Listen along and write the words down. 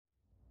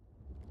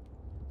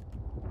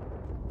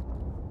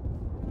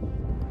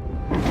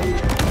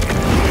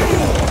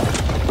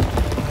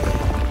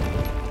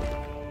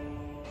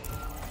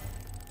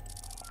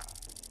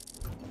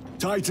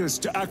Titus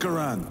to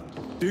Acheran.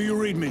 Do you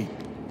read me?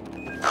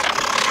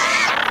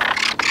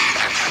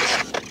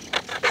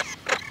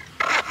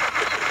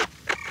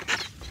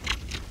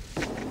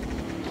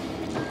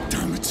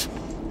 Damn it!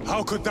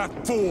 How could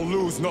that fool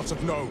Luz not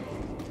have known?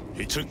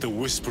 He took the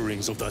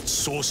whisperings of that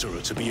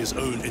sorcerer to be his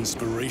own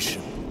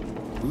inspiration.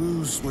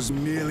 Luz was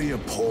merely a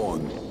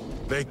pawn.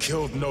 They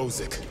killed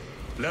Nozick.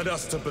 Led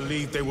us to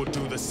believe they would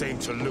do the same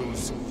to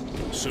Luz.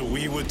 So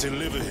we would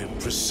deliver him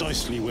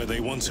precisely where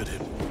they wanted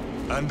him.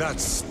 And that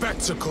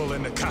spectacle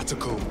in the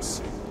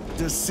catacombs.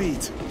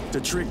 Deceit,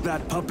 to trick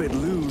that puppet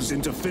Luz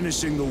into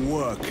finishing the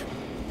work.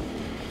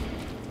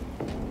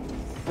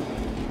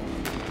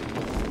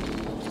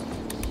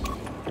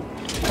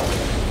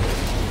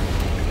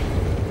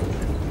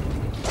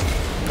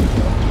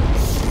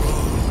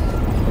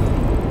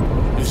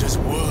 It is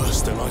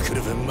worse than I could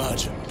have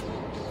imagined.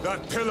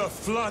 That pillar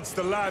floods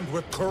the land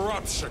with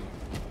corruption.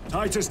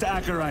 Titus to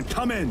Acheran,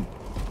 come in!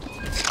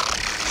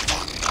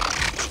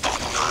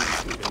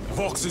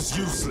 Vox is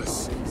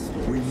useless.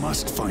 We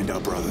must find our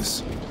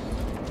brothers.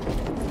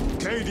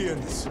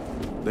 Cadians!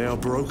 They are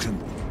broken.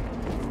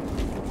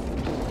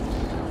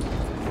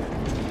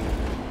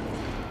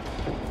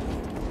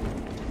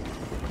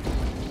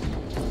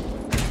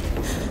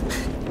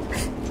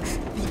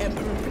 The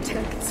Emperor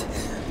protects.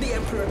 The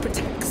Emperor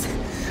protects.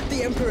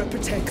 The Emperor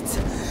protects.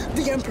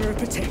 The Emperor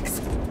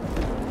protects.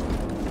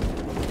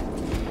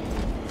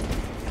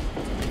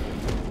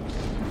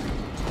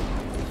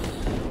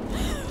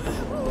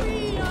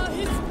 We are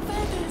his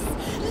feathers,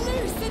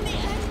 loose in the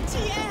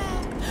empty air.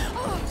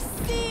 Oh,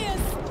 see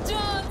us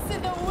dance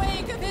in the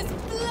wake of his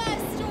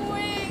blessed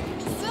wings.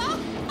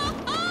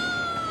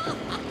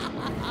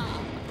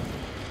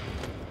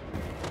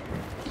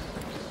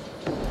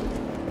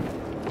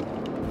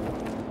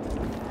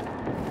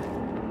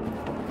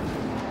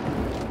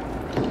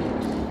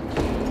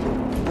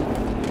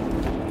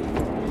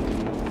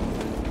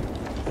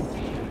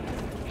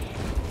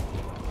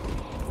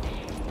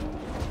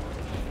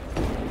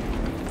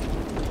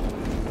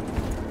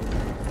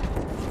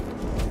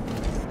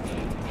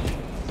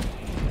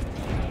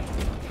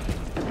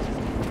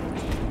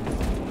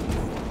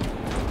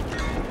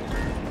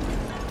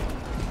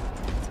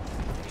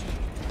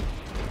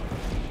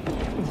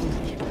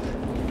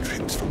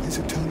 Drips from his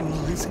eternal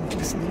eyes and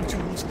glistening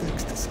jewels of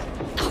ecstasy.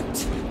 Out!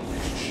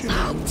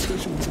 Shimmering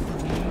visions of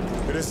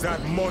unending. It is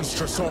that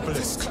monstrous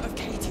obelisk. Of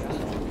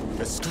Cadia.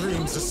 It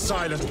screams a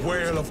silent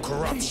wail of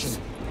corruption.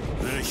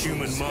 Their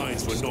human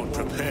minds were not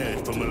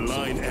prepared for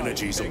malign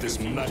energies of this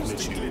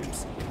magnitude.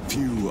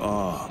 Few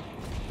are.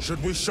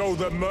 Should we show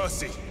them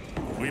mercy?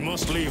 We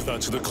must leave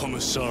that to the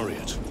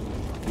commissariat.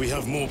 We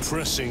have more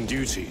pressing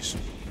duties.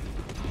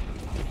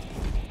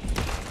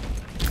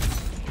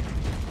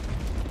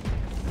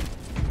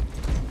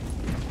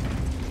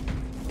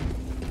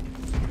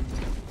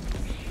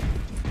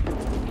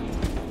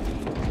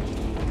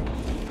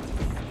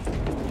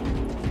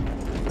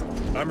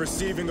 I'm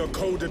receiving a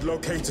coded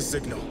locator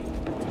signal.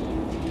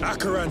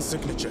 Acheran's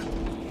signature.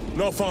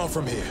 Not far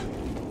from here.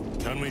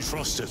 Can we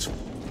trust it?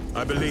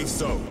 I believe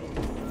so.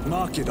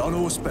 Mark it on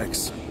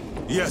Auspex.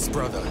 Yes,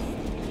 brother.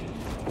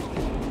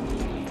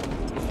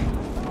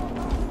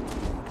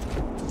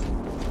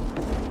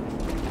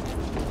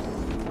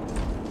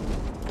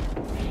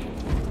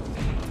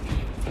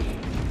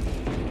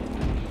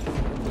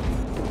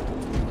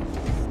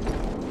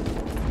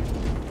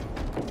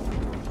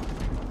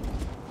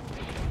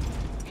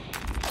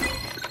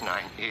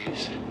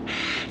 Years.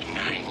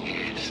 9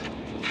 years.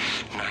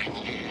 9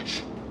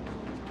 years.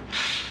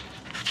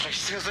 I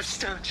still the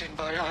stones in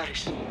my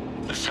eyes.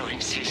 The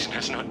sowing season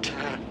has not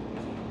turned.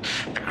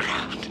 The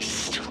ground is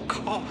still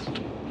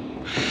cold.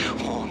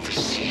 Warm the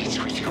seeds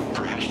with your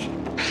breath.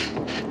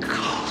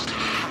 Cold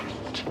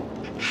hand.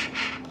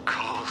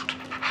 Cold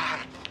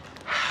hand.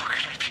 How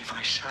can I be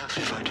myself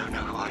if I don't know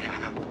who I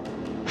am?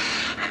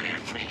 I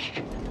am me.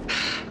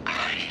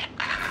 I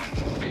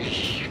am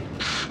me.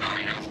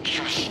 I am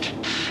just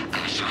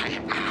as I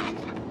am.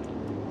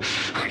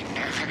 I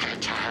never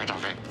get tired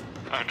of it.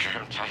 I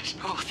dreamt I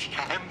saw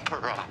the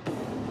Emperor.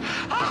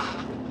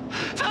 Ah!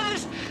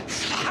 Feathers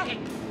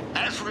flying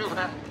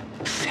everywhere.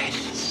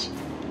 Feathers.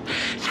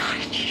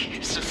 9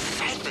 years of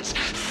feathers.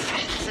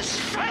 Feathers,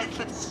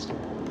 feathers.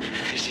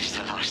 This is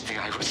the last thing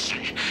I would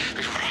say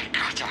before I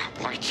cut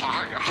out my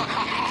tongue.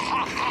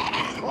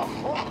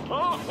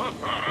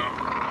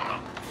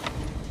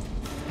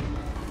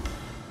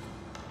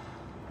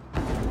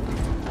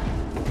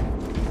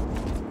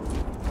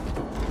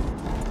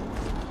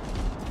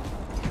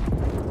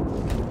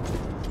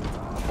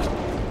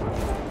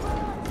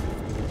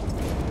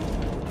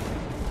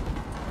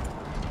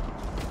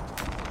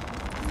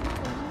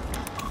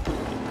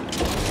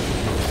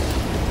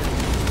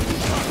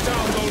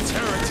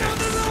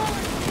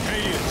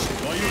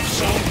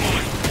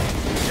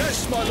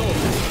 Yes, my lord.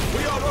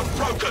 We are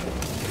unbroken.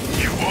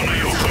 You honor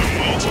your home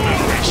world's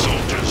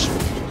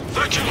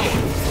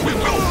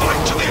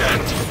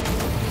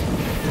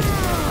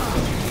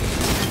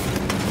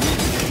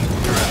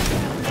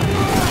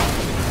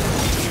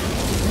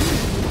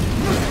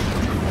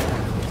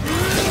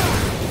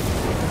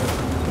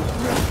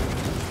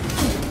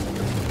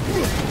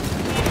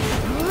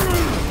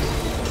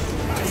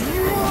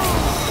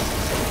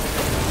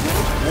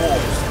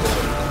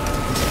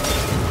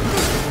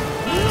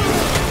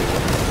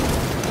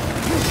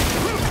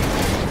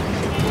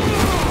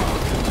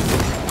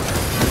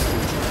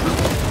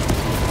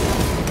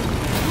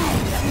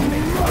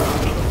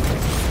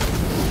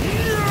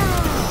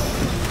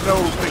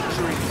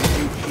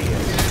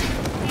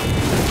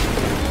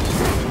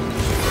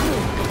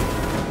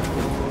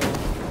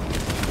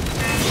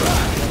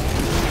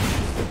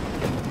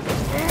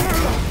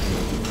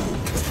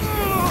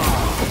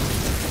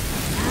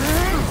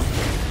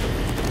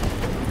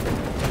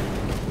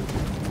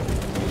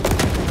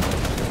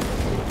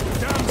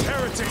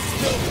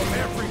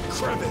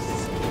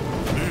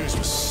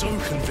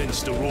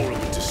Nora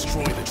would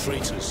destroy the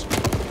traitors,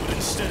 but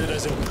instead it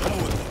has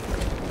empowered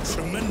them.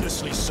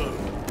 Tremendously so.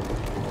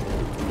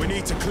 We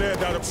need to clear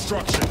that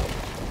obstruction.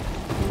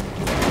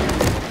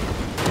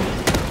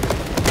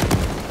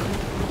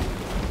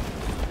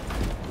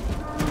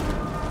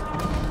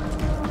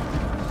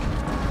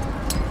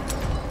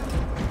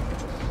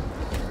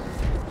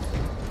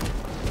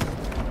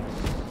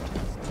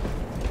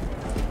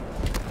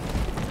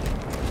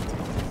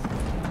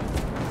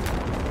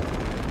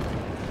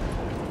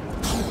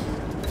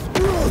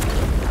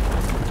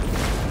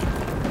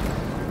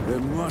 There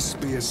must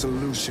be a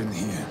solution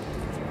here.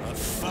 That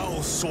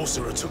foul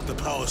sorcerer took the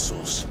power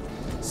source.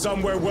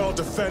 Somewhere well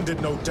defended,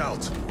 no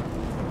doubt.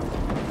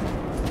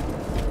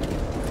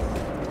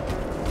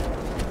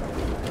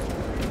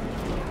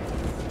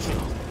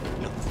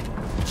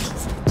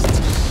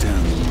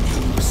 Damn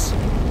loose.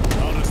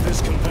 How does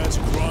this compare to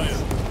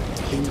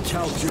Graya?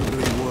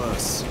 Incalculably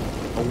worse.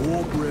 A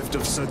warp rift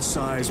of such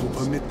size will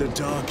permit the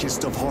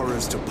darkest of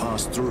horrors to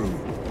pass through.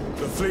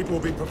 The fleet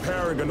will be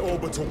preparing an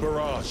orbital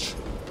barrage.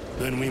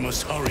 Then we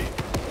must hurry.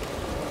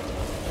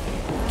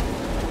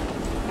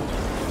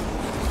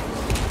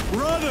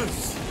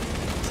 Brothers!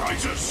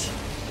 Traitors!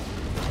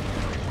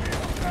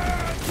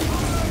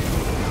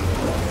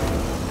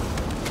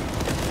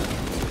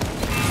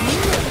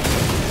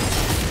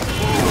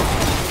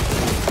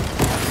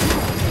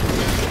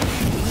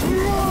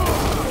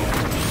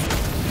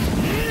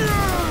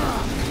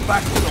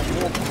 Back to the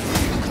warp.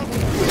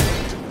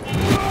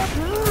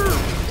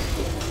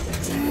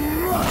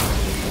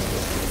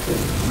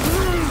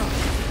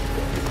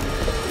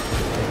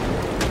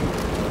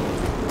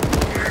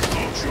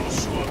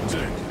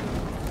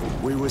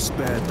 We were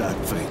spared that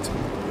fate.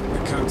 The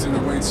captain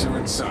awaits you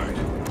inside.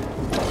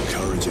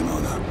 Courage and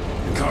honor.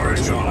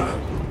 Courage and honor.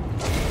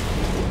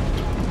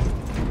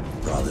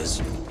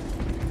 Brothers,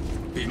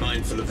 be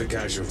mindful of the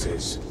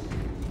casualties.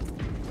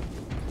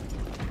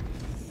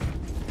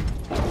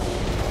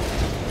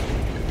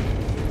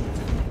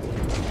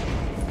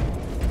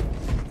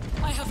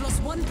 I have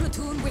lost one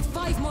platoon with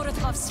 5 more at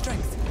half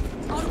strength.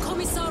 Our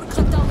commissar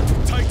cut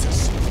down.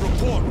 Titus,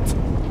 report!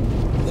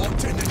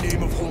 What in the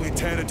name of Holy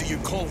Terror do you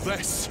call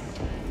this?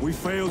 We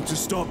failed to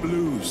stop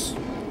Luz.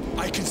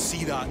 I can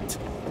see that.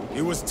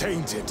 He was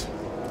tainted.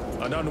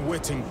 An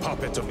unwitting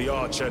puppet of the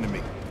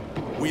arch-enemy.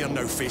 We are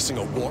now facing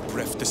a warp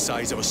rift the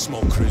size of a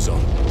small cruiser.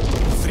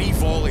 3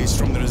 volleys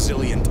from the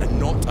Resilient and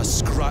not a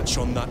scratch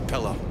on that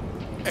pillar.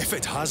 If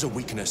it has a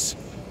weakness,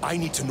 I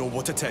need to know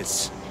what it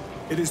is.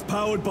 It is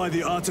powered by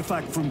the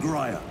artifact from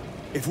Graya.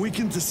 If we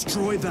can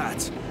destroy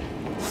that...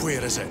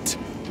 Where is it?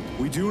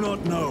 We do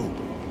not know.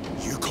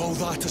 You call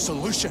that a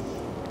solution?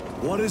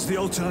 What is the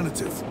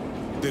alternative?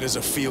 There is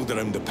a field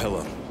around the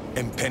pillar,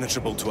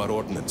 impenetrable to our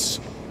ordnance.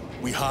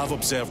 We have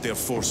observed their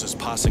forces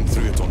passing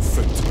through it on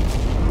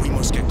foot. We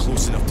must get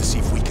close enough to see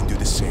if we can do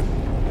the same.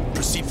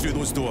 Proceed through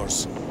those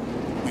doors.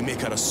 We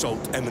make our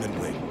assault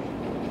imminently.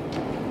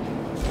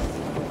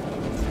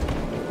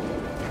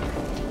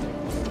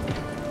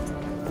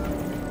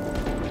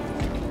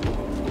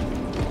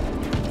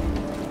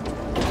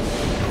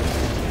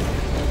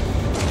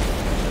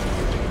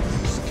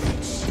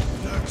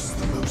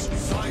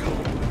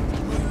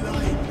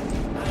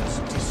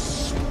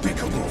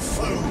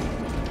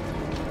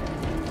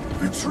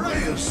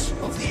 Betrayers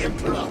of the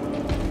Emperor,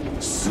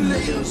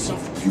 slayers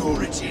of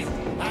purity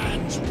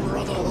and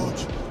brotherhood,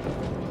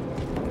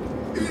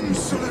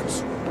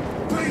 insolent,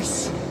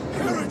 base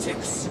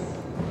heretics.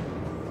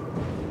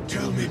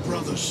 Tell me,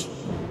 brothers,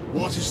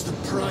 what is the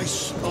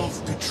price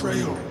of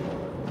betrayal?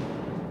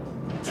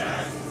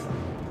 Death.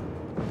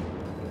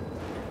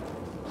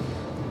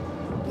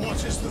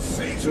 What is the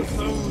fate of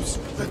those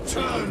that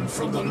turn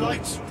from the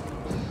light?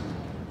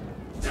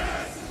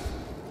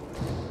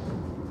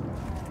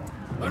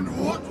 And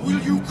what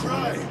will you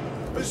cry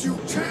as you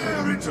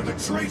tear into the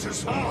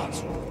traitor's heart?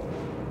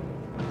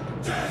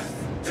 Death,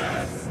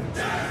 death,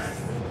 death!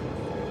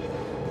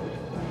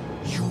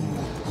 You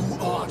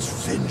who art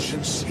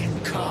vengeance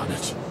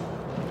incarnate.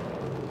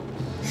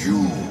 You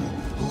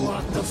who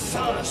art the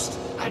first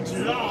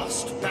and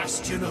last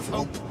bastion of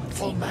hope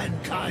for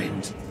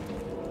mankind.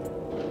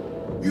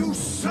 You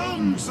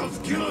sons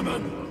of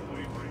Gilliman!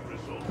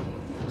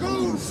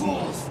 Go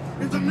forth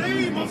in the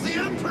name of the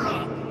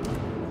Emperor!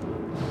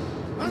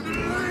 And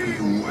lay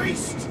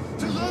waste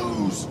to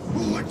those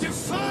who would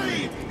defy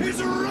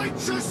his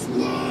righteous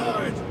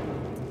word!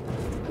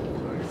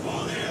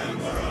 For the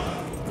Emperor!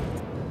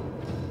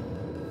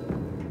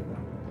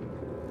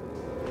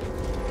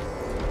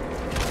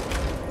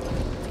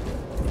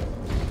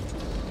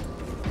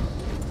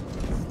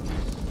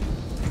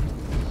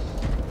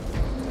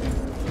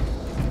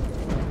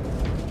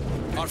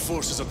 Our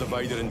forces are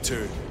divided in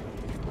 2.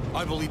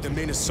 I will lead the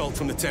main assault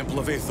from the Temple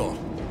of Aethor.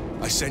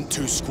 I sent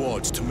 2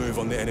 squads to move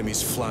on the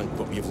enemy's flank,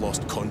 but we have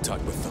lost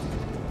contact with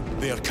them.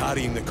 They are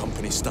carrying the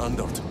company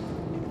standard.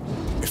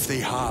 If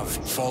they have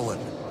fallen...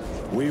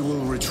 We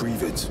will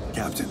retrieve it,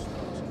 Captain.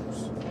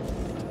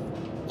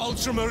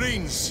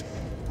 Ultramarines!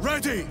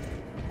 Ready!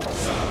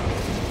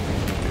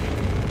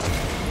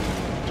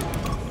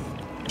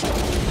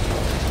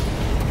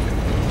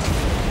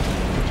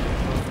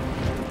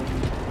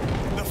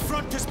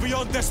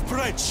 beyond this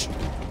bridge!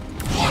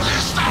 What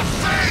is that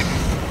thing?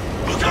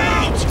 Look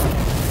out!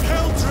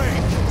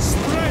 Helldrake!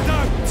 Spread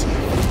out!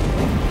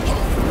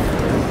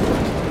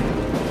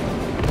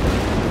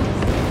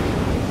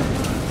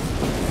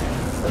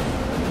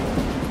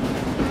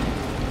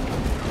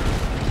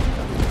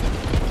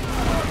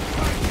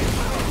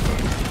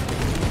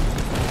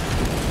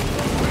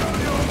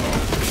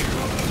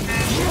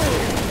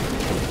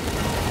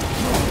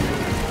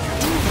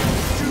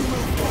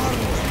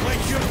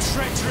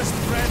 Treacherous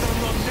brethren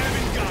of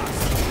Nevingar!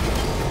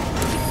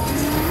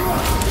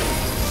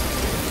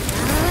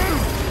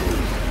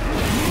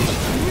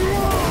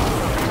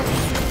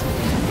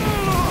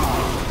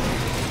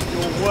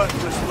 Your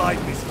worthless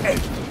life is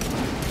empty.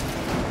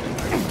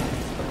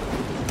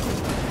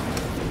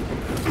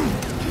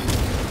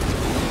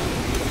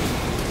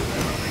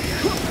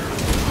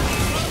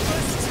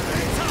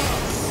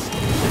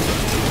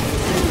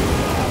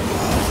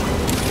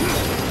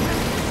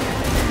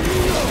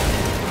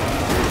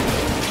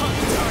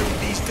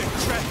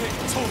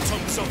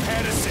 Totems of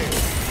heresy!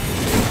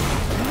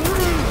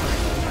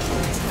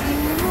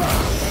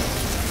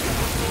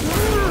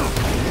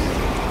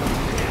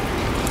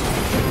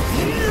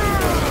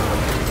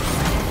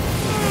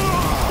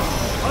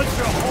 Punch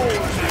a hole in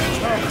their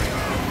tongue!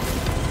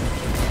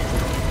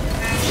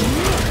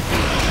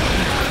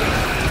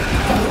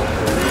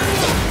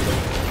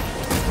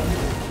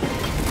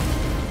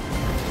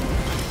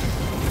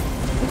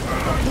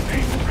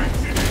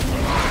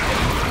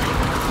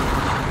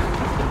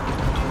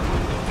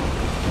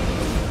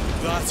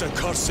 That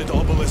accursed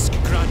obelisk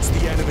grants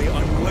the enemy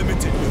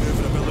unlimited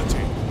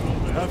maneuverability.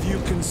 Have you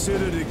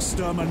considered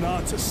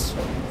exterminatus?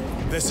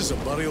 This is a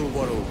burial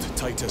world,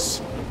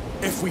 Titus.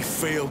 If we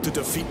fail to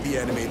defeat the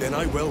enemy, then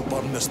I will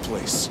burn this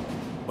place.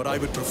 But I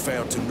would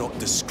prefer to not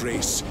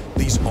disgrace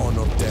these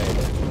honored dead.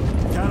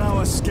 Can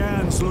our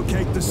scans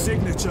locate the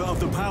signature of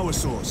the power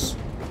source?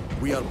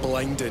 We are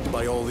blinded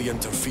by all the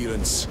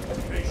interference.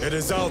 It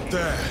is out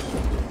there,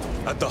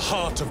 at the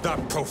heart of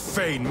that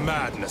profane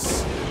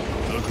madness.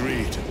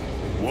 Agreed.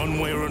 One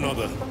way or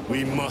another,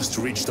 we must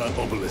reach that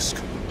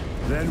obelisk.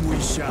 Then we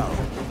shall.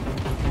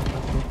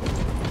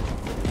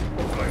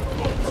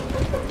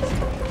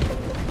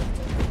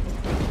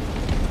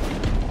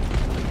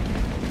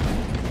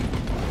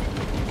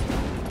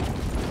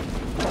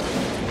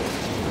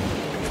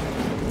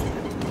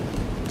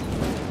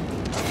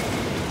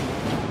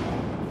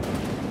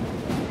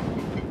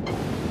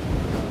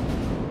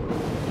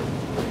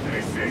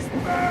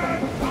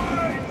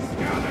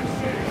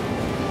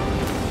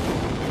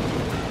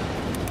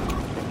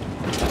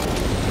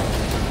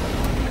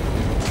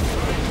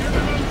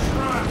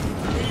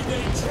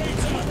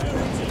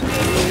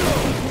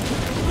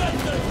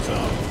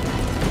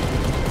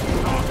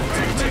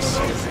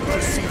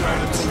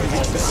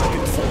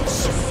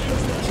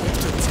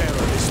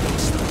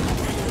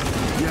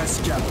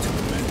 Yes, Captain.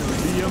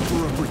 The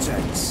Emperor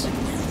protects.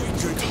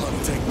 Good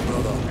hunting,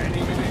 brother.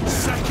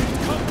 Second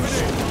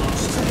company!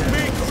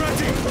 Make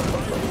ready!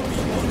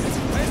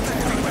 Where's the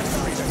heavy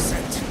weaponry they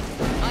sent?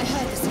 I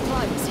heard the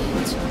supply was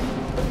hit.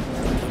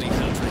 Bloody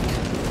Helldrake.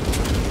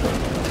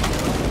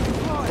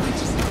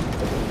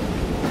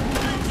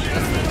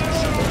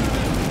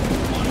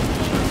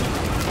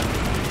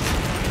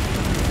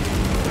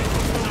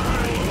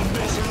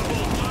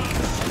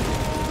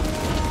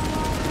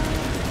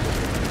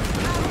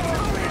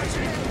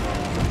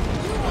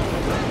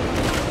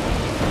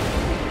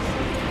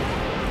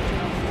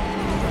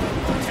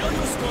 Tell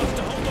your squads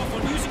to hold off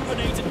on using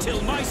grenades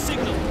until my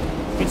signal.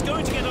 It's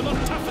going to get a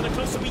lot tougher the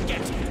closer we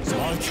get. So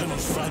I cannot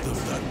fathom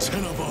that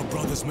 10 of our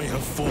brothers may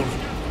have fallen,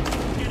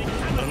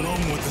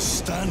 along with the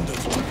Standard.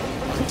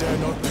 I dare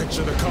not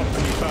picture the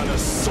company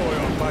banners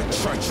soiled by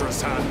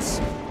treacherous hands.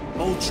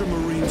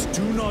 Ultramarines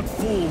do not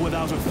fall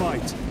without a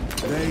fight.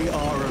 They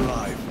are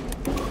alive,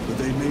 but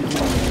they may be in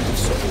need of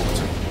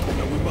support.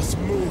 And we must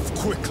move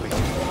quickly.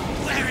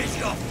 Where is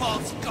your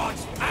false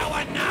god's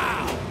power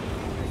now?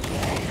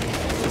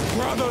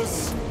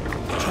 Brothers!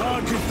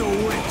 Target the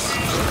witch!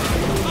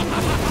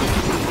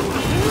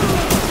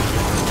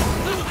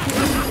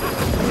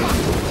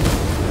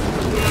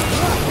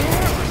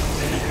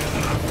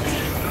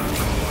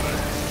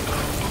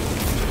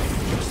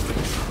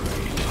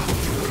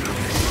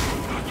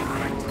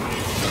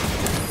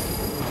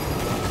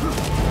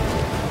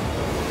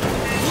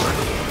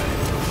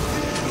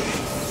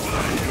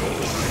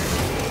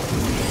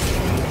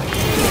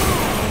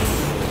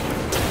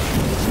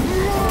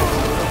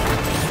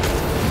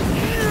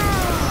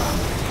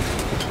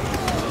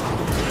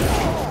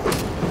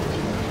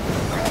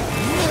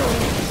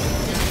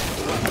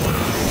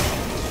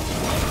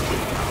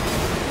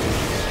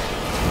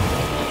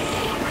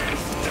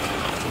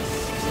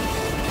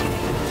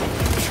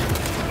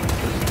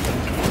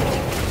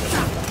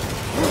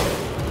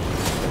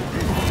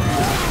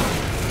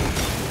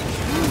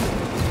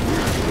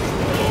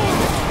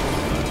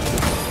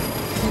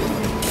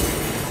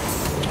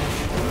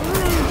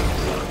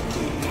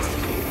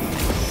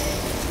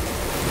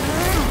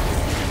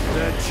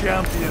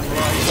 Champion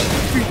lies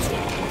defeated.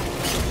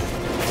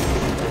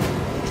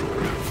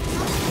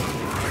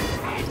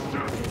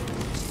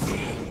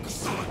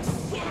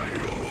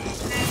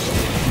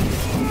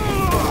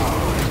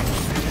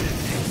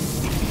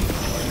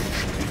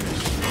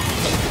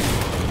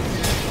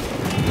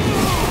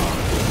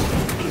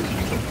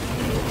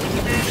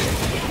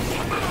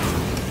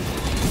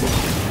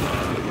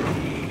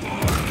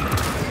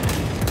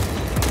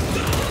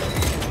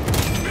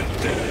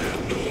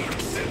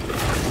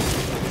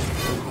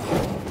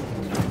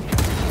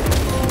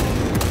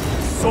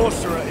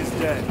 sorcerer is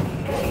dead.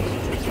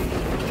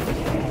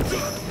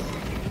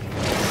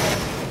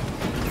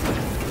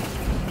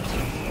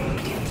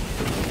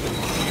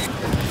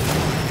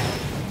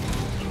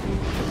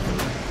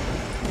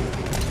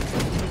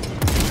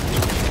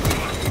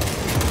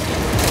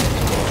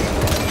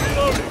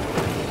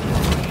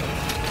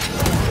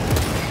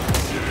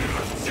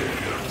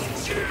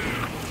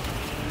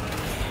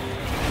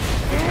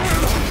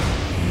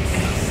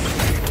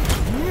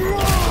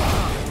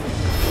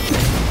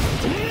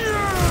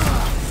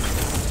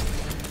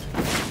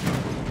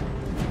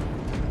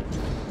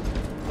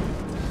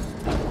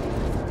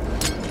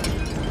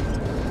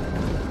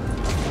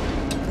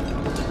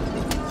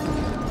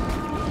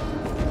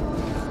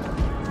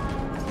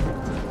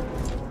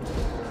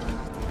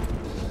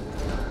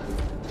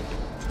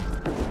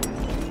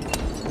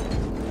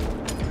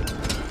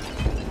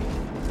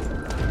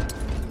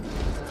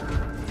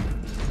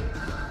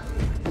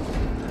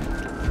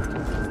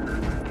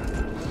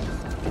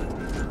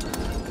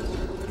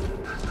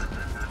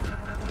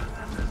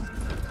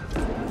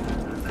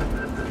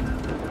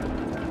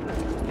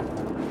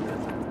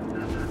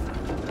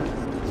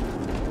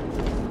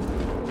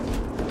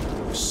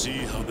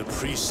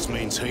 Priests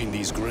maintain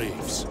these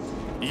graves,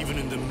 even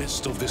in the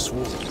midst of this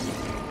war.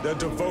 Their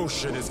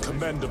devotion is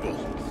commendable.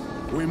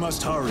 We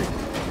must hurry.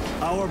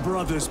 Our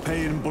brothers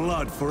pay in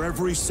blood for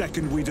every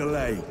second we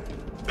delay.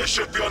 They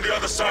should be on the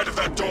other side of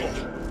that door.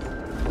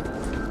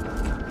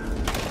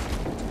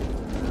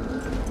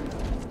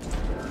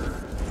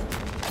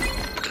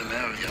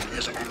 Demarium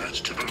is honored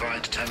to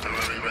provide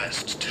temporary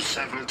rest to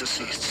several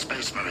deceased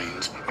Space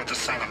Marines of the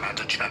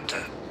Salamander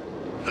chapter.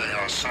 They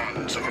are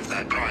sons of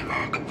their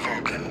Primarch,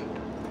 Vulcan,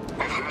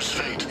 of whose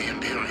fate the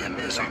Imperium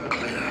is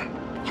unclear.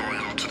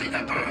 Loyal to the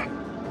Emperor,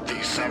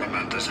 these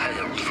salamanders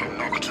hailed from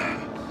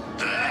Nocturne.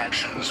 Their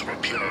actions were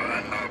pure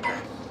and noble.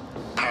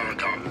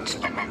 Paragons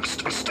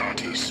amongst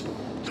Astartes,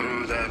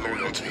 through their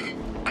loyalty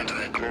and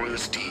their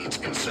glorious deeds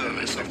in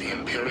service of the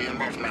Imperium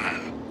of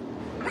Man.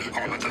 We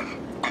honor them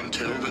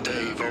until the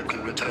day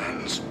Vulcan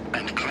returns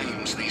and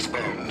claims these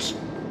bones.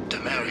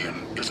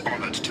 Demarium is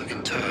honored to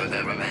inter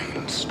their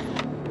remains.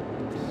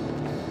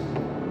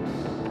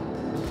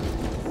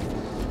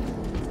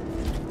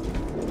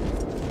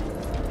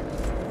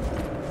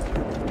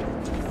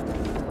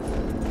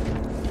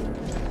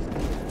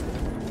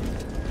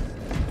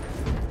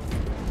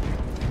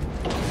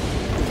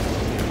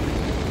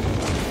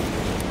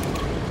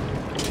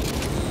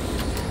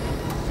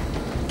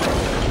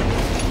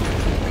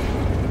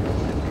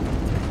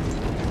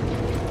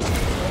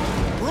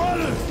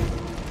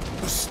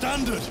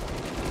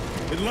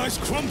 It lies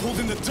crumpled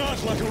in the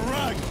dirt like a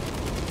rag.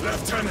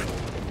 Lieutenant,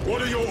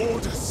 what are your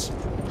orders?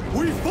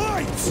 We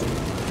fight!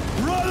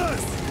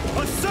 Brothers,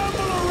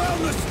 assemble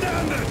around the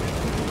standard!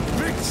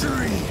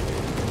 Victory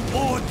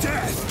or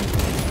death!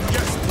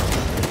 Yes,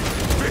 brother.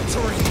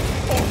 Victory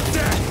or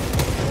death!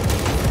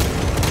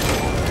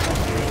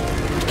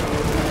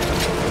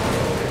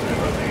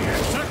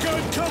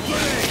 Second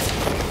Company!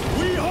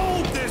 We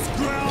hold this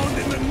ground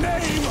in the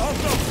name of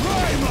the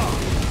Primarch!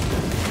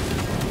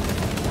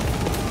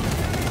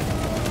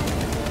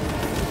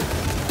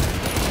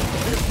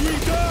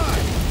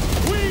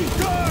 We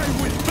die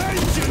with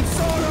vengeance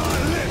on our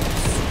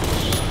lips!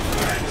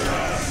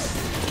 Vengeance!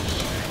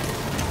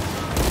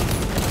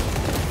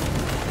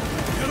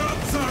 Get up,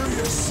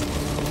 Zarius!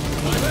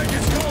 My leg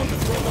is gone,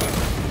 brother!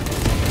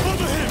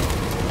 Cover him!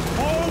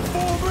 All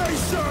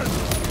formation!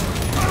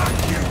 Back,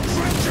 you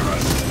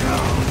treacherous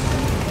scum!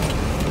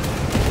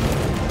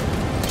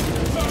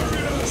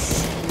 Zarius!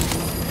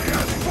 He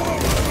has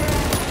fallen!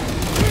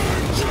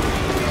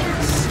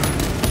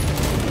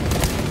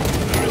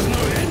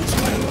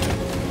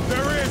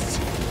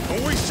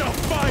 And we shall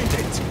find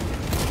it!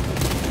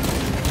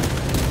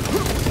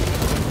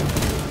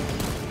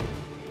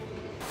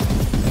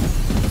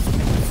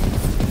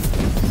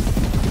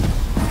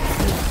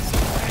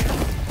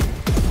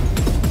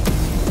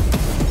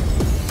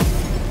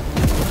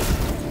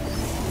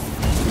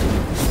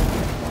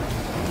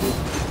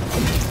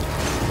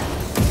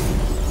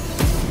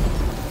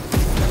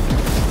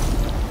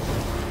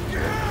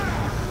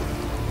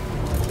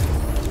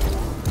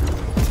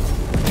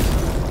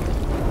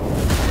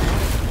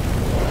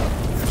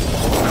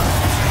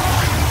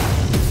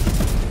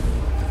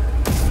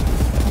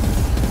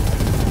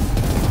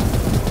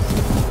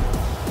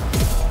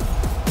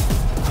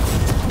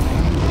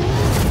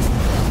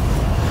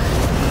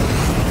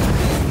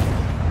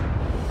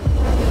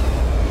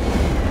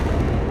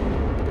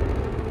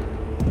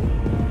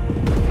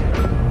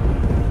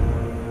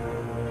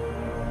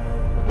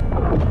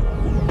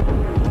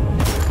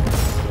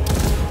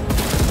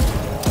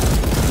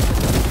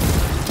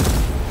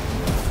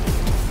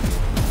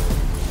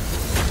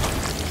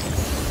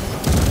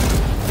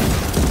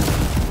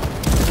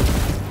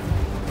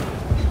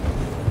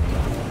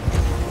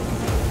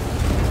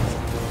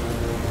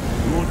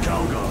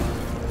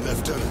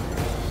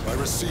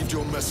 Received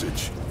your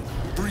message.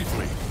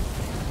 Briefly.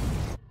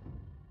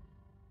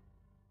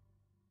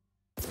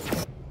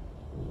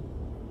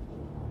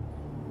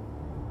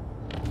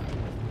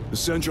 The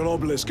central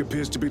obelisk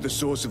appears to be the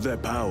source of their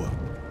power.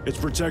 It's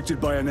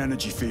protected by an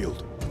energy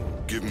field.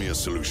 Give me a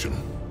solution.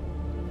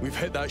 We've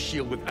hit that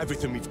shield with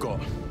everything we've got.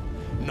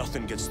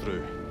 Nothing gets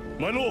through.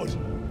 My lord!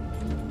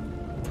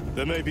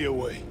 There may be a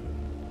way.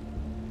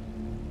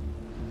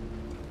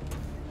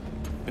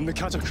 In the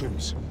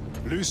catacombs,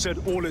 Lou said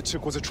all it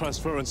took was a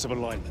transference of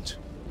alignment.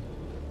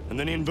 And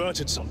then he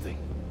inverted something.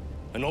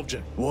 An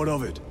object. What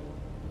of it?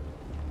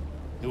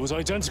 It was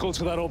identical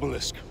to that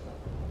obelisk.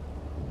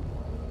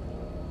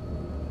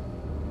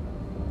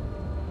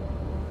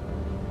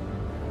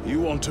 You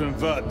want to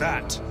invert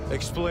that?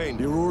 Explain.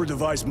 The Aurora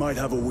device might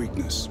have a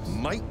weakness.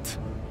 Might?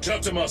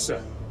 Chapter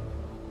Master.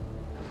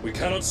 We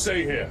cannot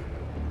stay here.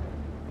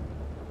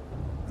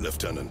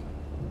 Lieutenant,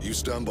 you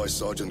stand by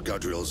Sergeant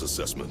Gadriel's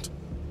assessment.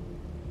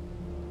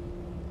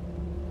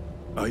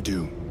 I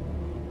do.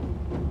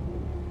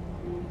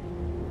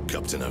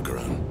 Captain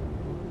Akaran,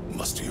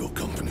 muster your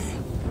company.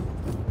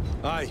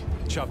 Aye,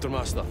 Chapter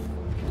Master.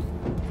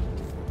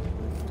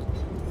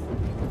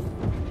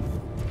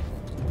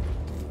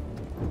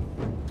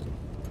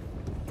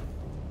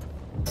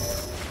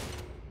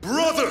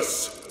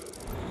 Brothers!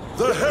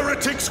 The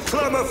heretics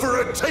clamor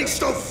for a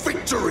taste of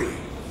victory!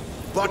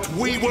 But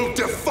we will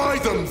defy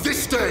them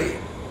this day,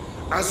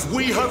 as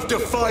we have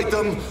defied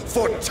them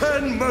for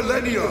 10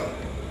 millennia!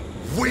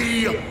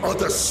 We are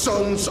the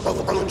sons of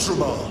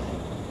Ultramar,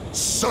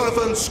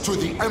 servants to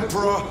the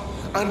Emperor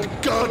and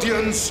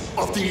guardians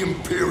of the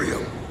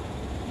Imperium.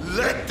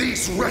 Let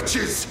these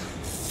wretches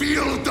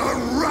feel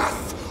the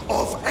wrath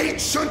of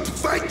ancient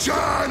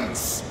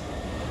vengeance!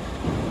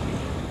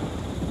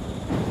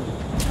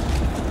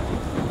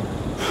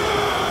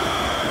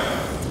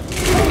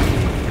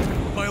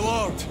 My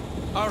lord,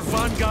 our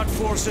vanguard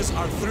forces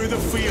are through the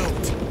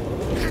field.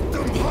 Hit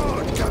them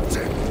hard,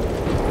 Captain!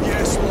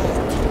 Yes,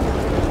 Lord.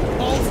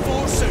 All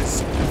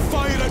forces,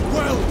 fire at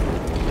will!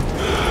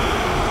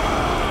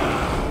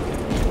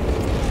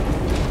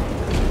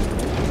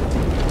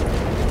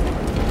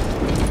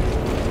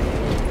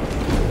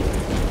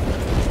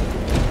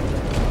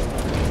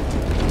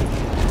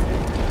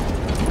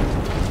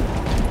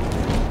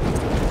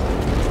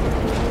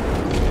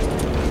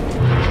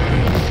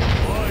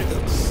 By the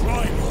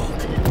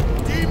Trimarch!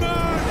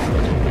 Demon!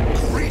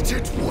 Greet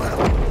it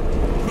well!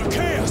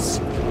 Macias!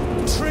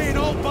 Train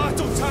all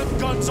battle tank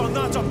guns on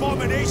that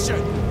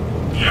abomination!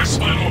 Yes,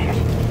 my lord.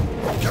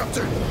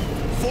 Captain,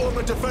 form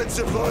a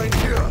defensive line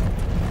here.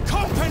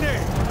 Company!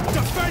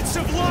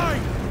 Defensive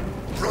line!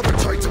 Brother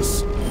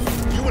Titus,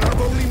 you will have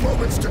only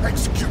moments to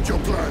execute your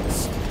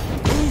plans.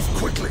 Move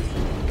quickly.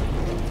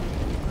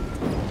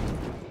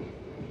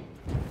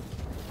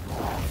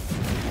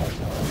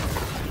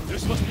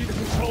 This must be the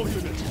control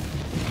unit.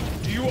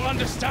 Do you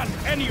understand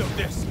any of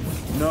this?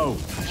 No.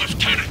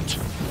 Lieutenant,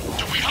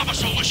 do we have a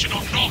solution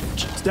or not?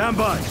 Stand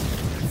by.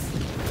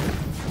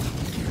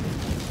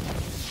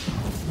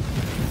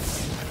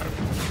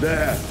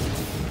 There.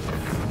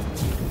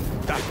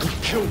 That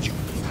could kill you.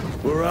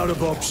 We're out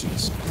of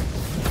options.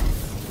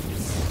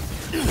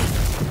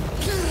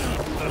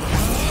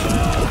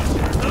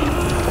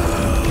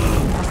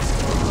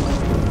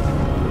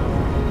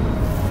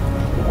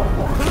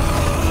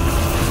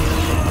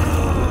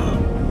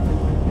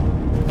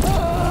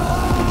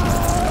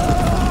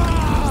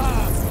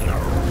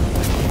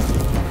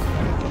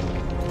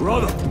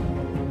 Brother!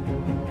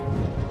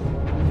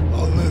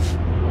 I'll live.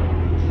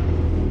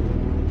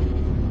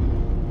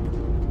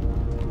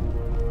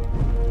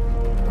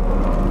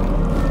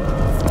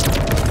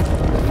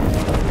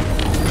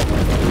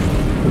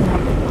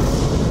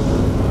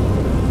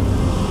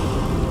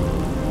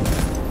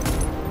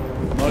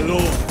 My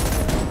lord.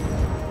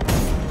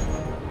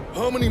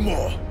 How many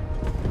more?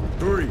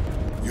 3.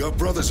 You have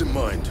brothers in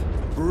mind.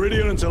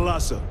 Viridian and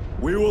Talassa.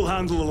 We will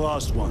handle the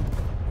last one.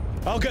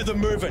 I'll get them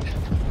moving.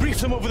 Brief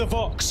them over the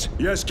Vox.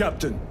 Yes,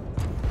 Captain.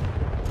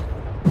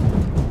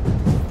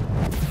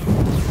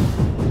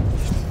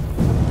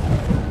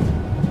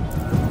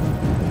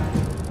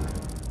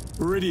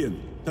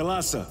 Viridian,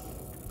 Talassa,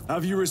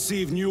 have you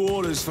received new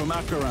orders from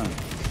Akaran?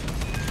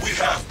 We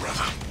have,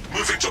 brother.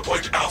 Moving to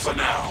Point Alpha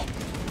now.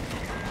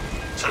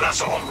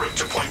 Talassa en route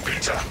to Point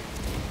Beta.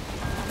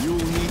 You'll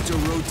need to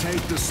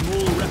rotate the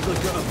small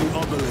replica of the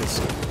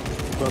obelisk.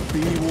 But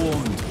be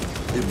warned,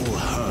 it will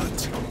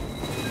hurt.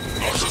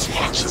 Not as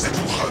much as it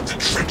will hurt the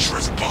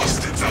treacherous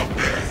bastards out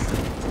there.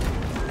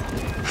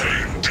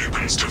 Pain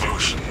deepens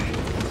devotion.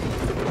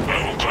 I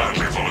will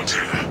gladly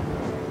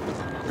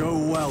volunteer. Go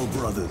well,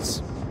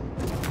 brothers.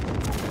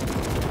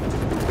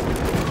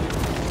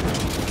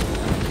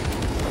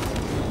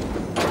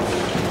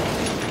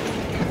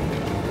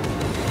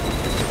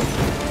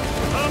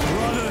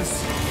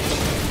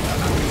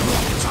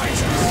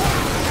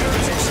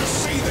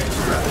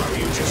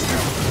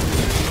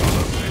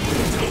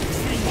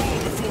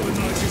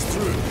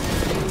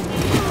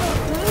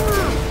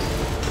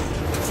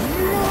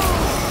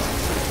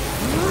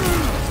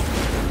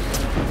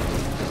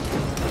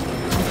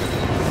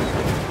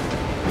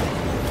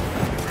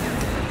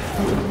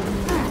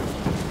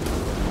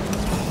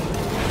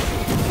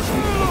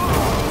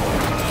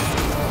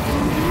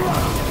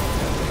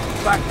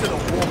 back to the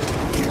wall.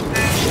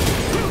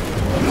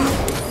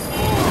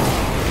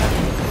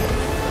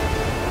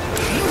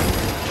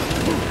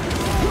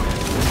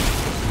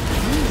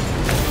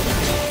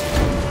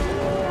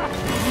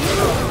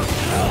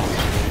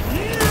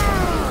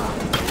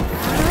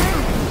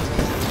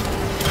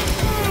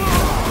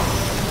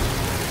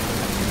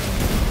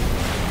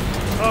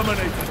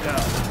 Terminator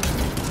down.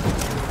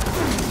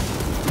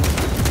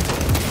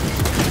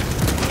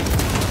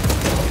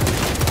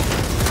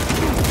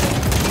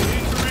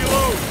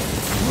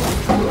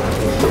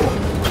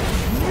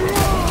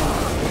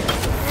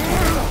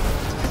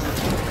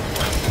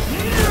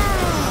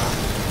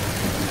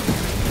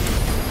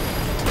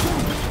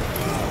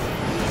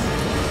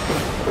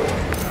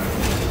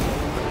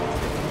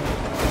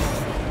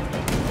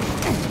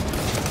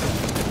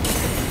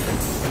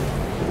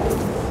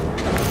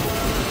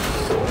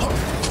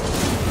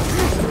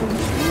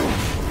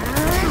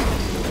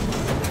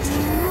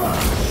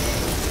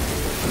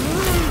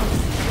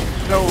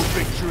 No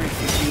victory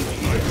for you here.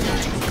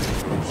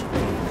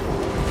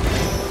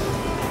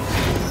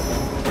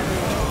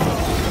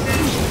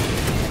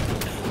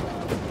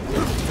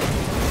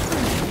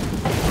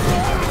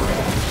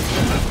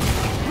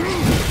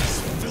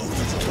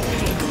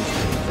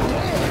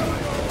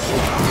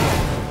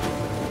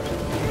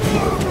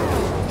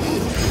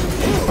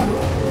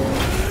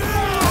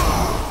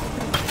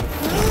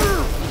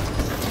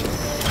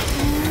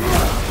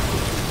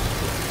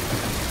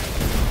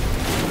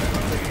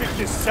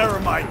 This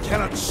ceramide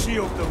cannot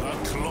shield them.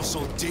 That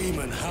colossal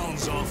demon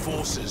hounds our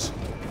forces.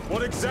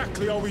 What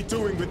exactly are we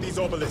doing with these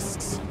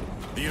obelisks?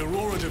 The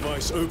Aurora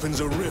device opens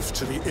a rift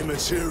to the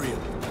Immaterium,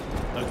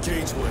 a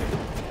gateway.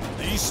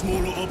 These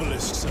smaller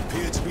obelisks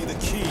appear to be the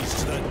keys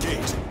to that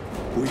gate.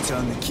 We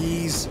turn the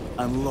keys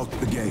and lock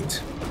the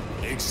gate.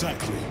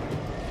 Exactly.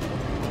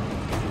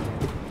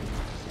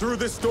 Through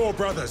this door,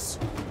 brothers.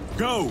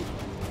 Go!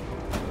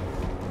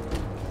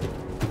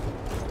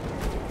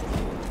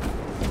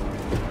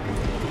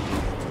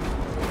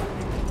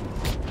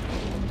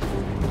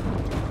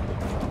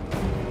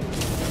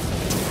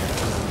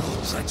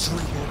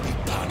 Treachery will be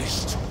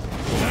punished.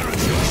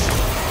 Heretics!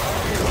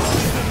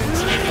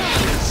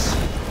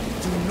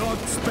 Do not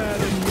spare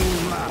them your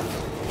wrath.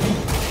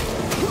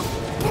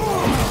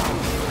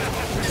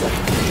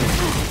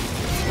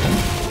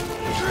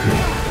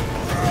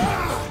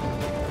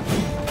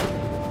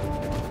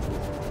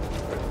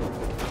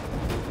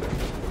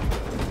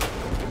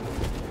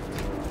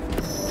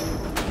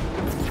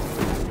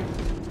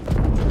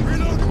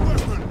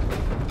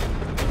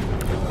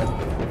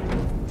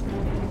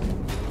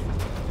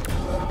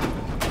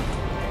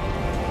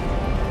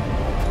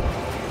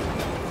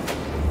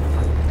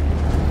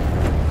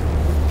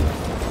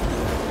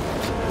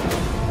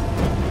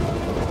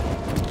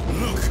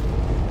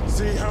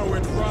 See how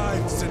it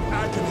writhes in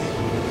agony.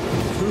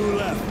 Who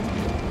left?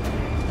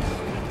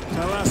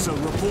 Talassa,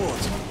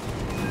 report.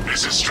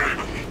 This is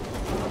Straben.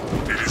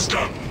 It is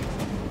done.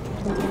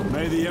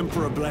 May the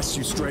Emperor bless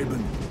you,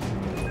 Straben.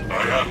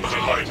 I am but a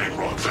lightning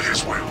rod for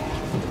his will.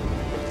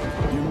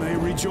 You may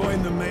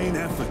rejoin the main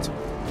effort.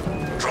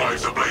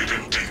 Drive the blade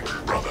in deep,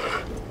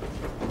 brother.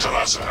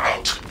 Talassa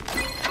out.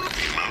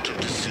 The amount of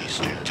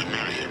deceased on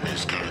Temerium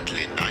is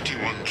currently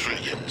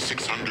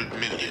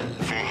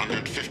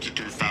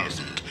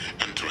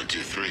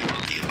 91,600,452,023.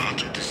 The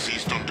amount of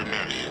deceased on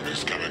Temerium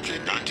is currently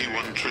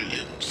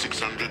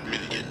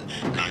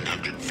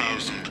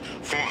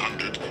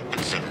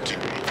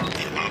 91,600,900,471.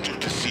 The amount of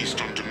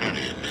deceased on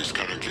Temerium is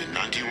currently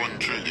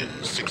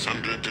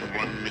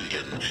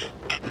 91,601,000,000.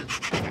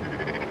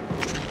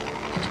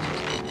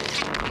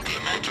 The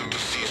amount of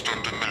deceased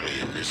on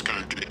Temerium is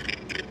currently...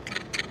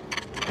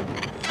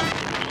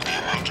 The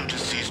amount of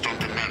deceased on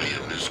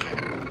Temerium is...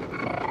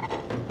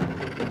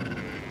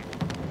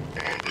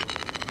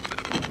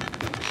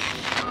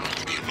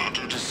 The amount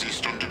of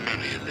deceased on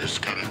Temerium is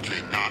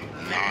currently not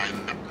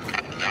 9...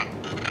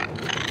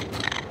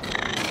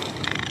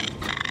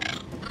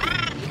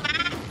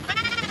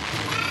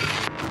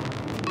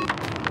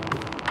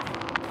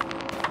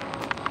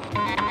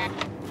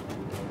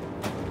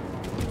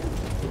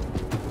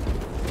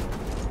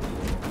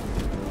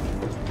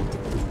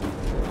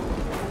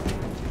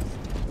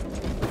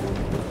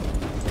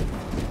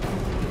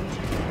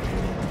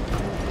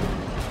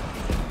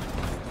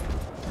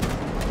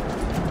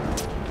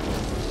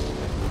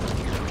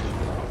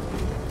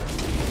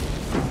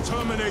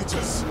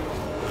 Terminators!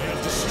 They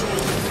have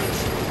destroyed the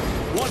bridge.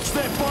 Watch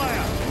their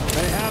fire!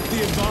 They have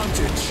the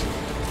advantage.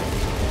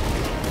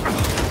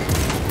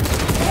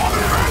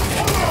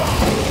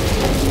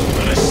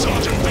 That is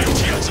Sergeant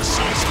Bentiat's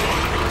assault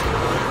squad.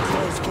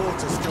 Close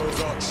quarter skills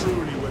are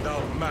truly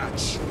without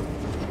match.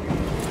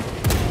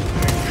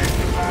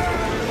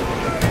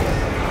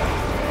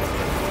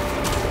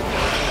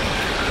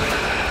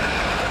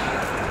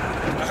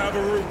 I have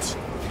a route.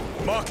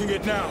 Marking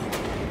it now.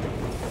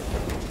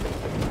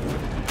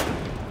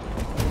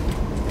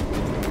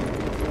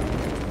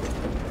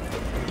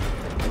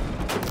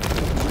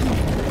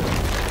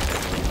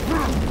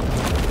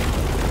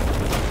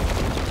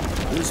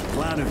 This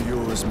plan of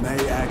yours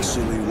may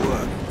actually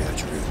work,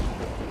 Gadget.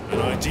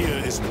 An idea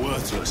is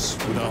worthless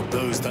without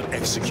those that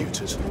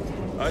execute it.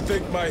 I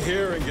think my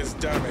hearing is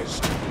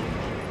damaged.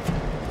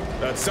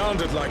 That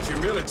sounded like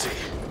humility.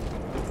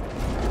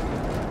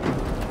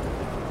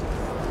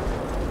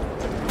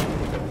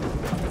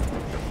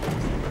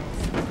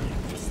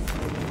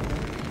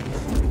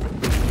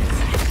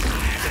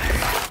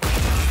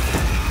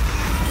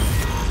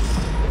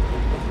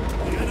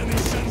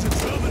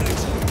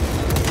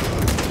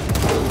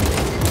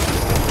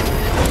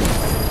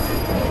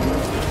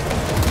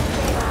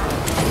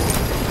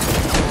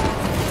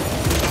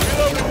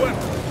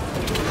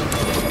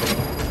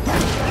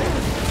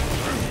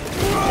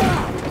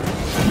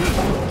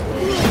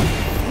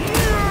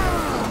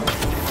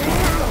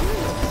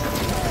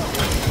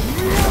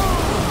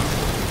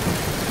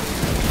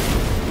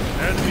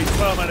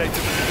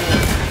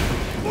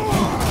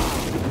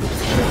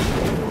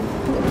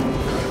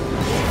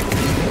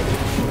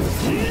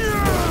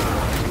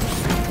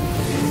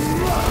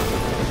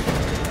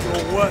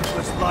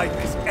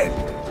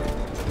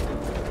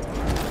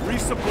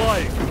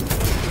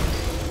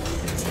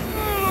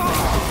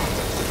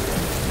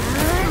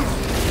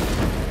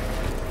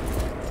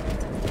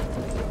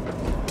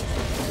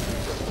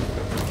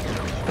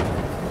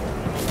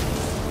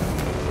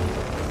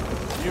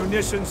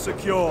 Munitions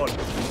secured.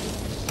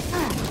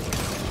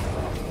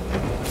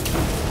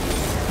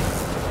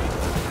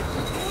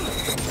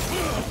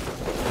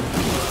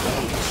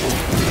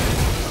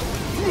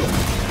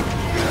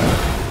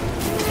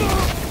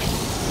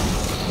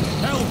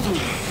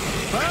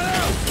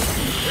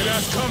 It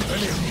has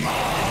company.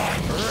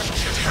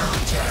 Wretched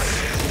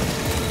heretic.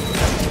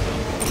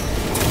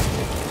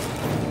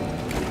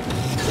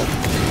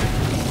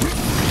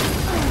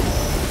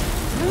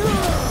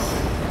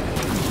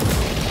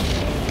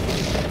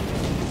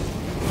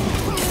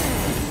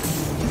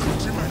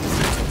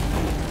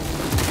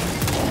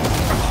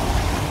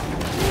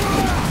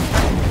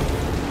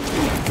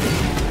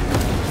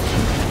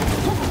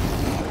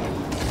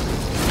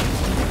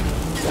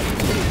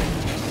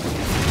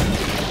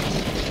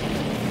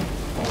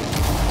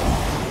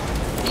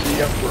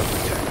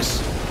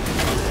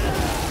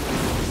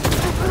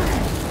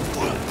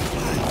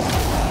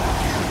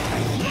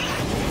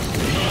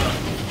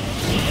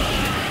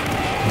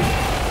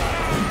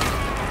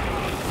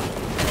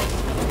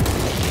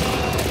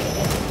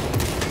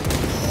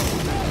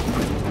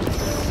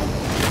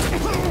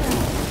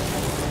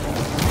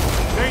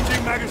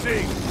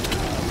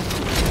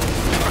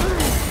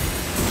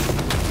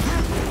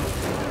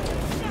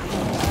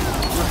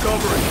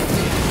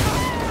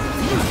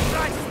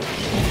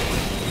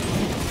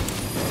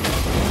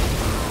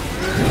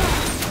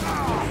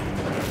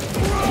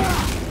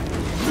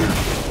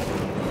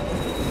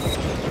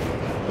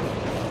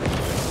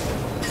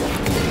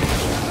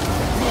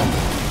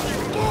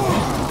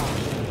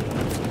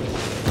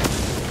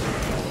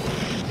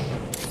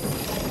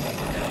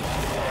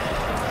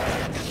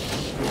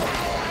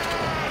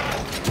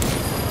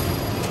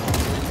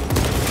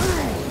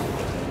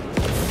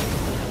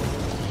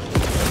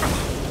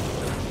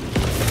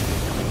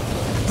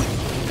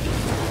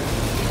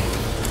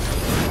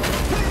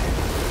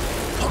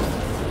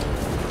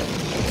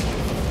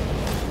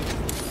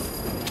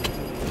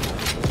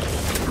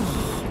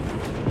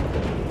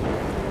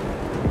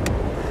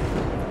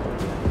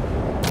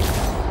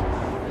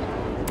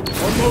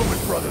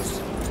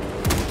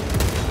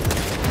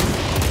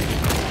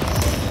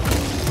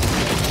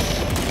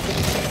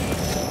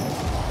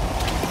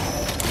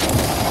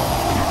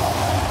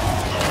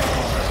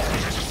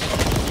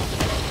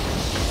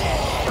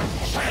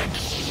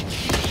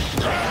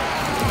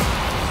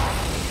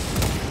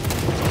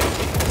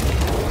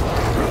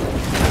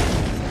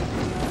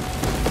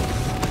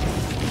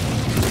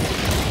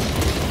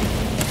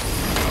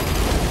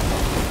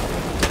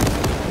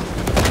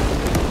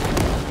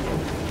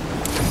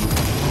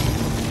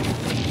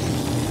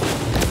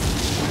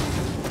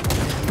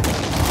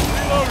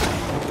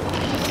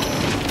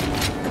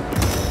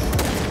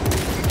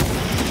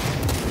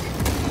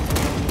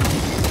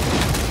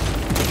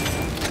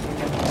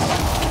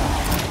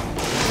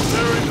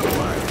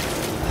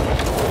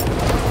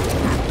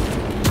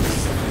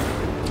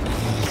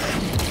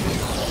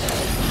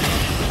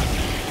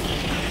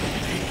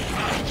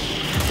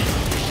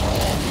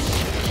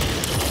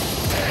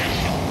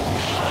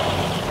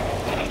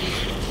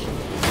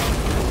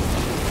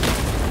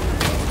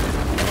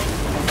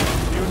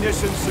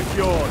 Munitions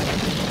secured.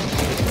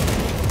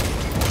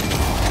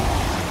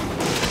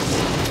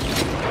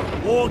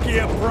 War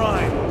gear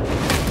prime.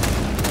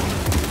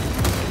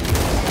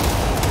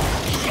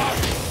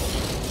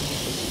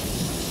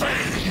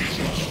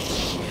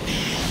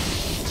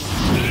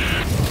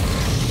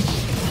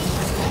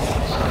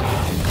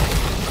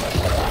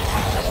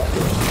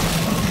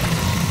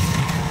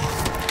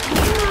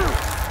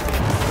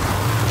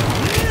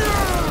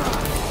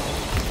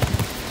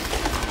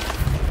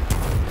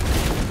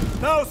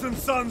 Thousand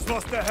Sons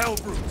lost their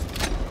Hellbrute.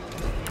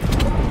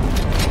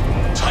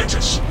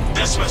 Titus,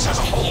 Decimus has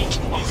a hold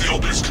on the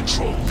Obelisk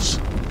controls.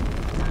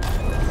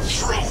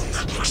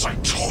 Throne, as I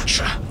told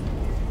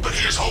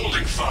is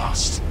holding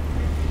fast.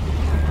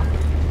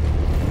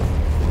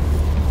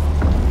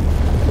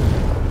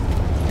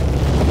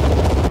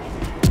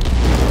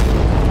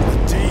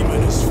 The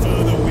demon is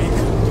further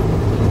weakened.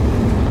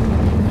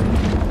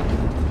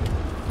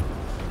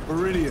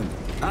 Viridian,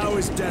 how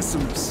is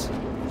Decimus?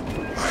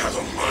 I have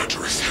a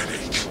murderous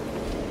headache.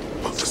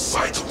 But the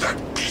sight of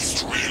that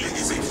beast reeling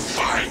is a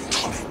fine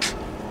tonic.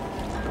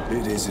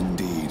 It is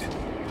indeed.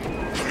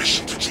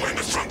 Permission to join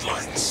the front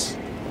lines.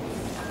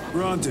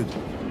 Granted.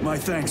 My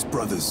thanks,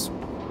 brothers.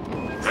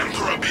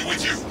 Emperor be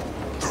with you.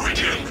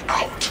 Viridian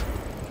out.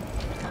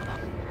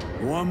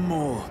 One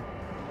more.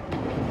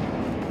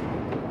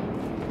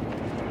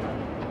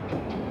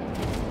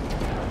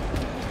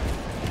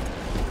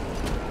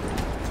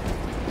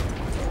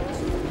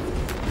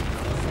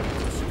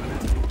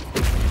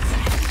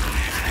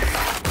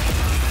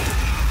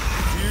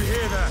 Do you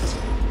hear that?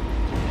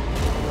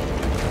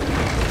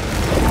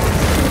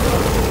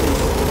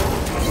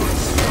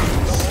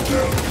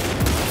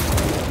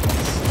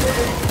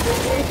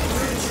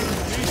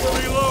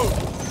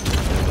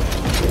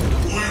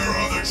 Where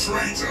are the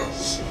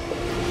traitors?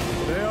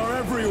 They are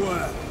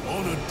everywhere.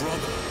 Honored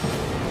brother,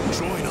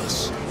 join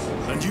us,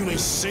 and you may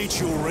sate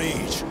your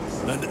rage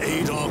and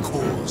aid our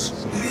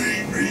cause.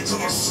 Lead me to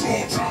the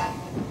slaughter.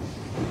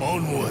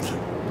 Onward.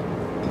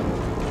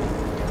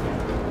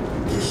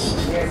 This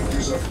strife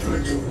is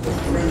afflicting the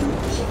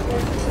friends of my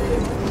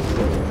pain.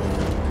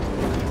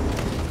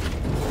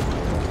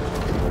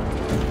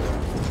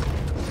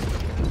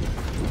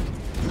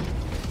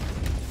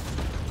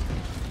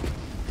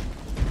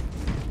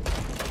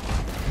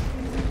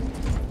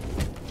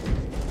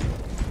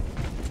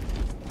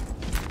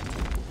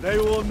 They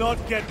will not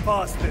get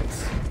past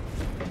this.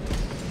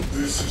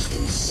 This is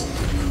the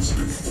silence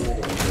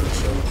before the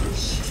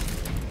tempest.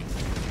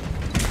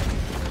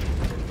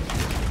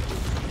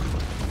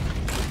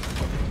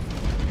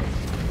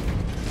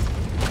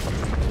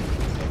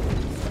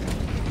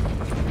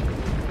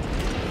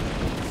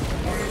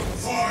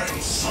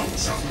 Vile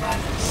sons of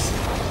nuns.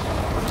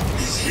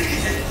 Is he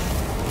here?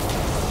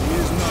 He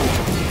is not.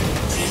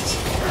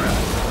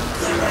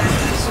 The light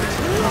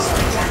must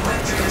be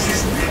directed at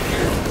his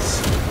minions.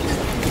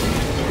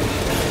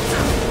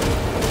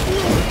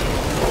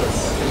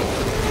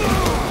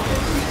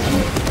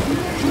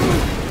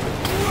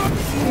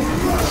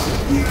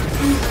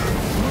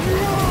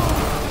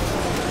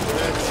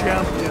 Their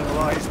champion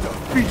lies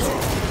defeated.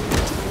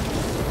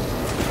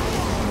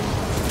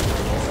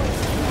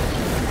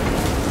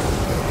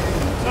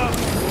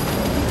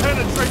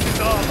 Penetrate his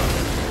armor.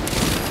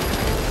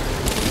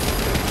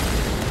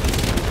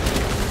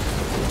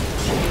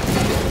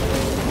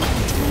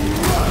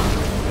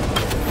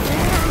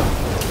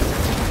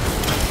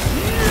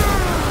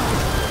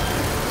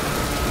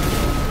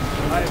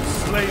 I have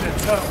slain a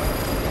terminal.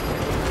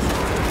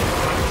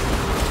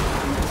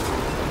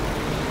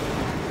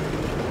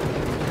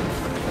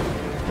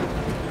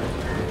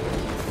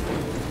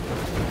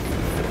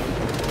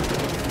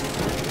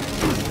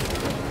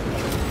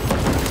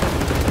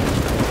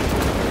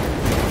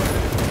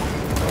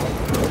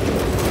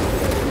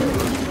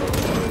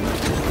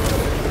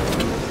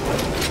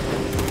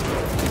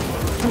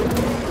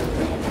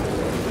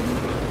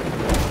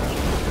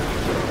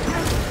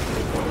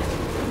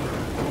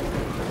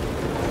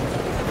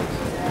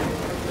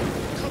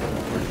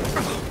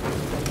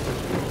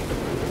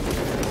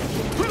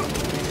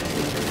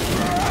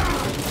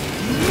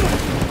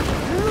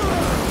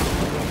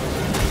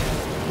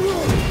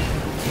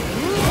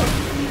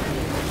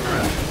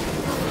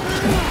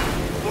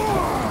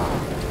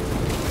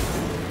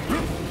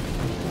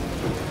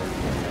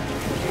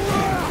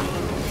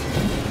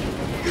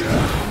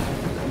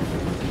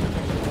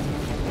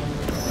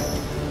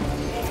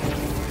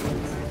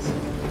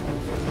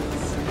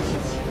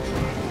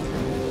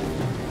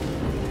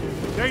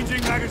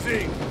 Changing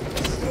magazine.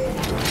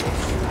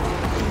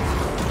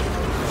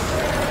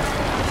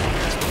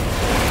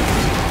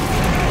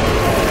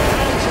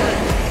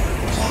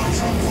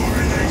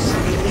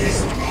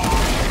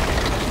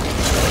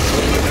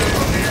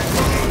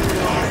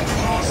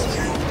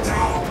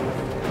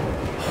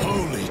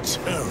 Holy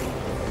terror.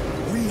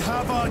 We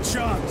have our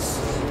chance.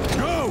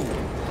 Go!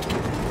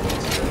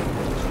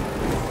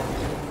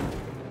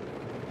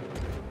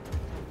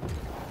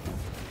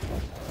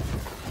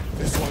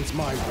 This one's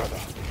mine, brother.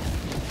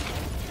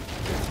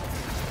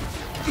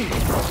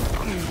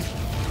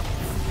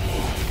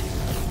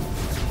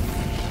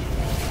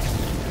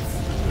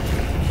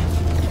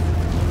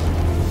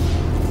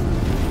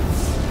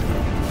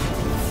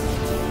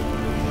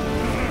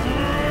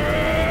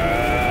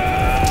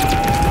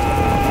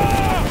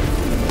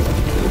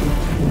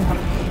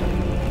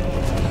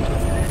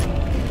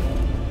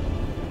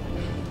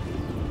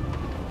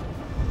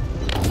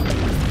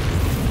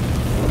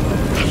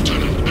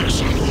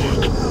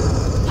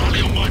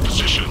 Rally on my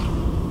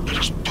position. Let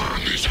us burn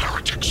these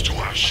heretics to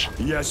ash.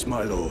 Yes,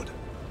 my lord.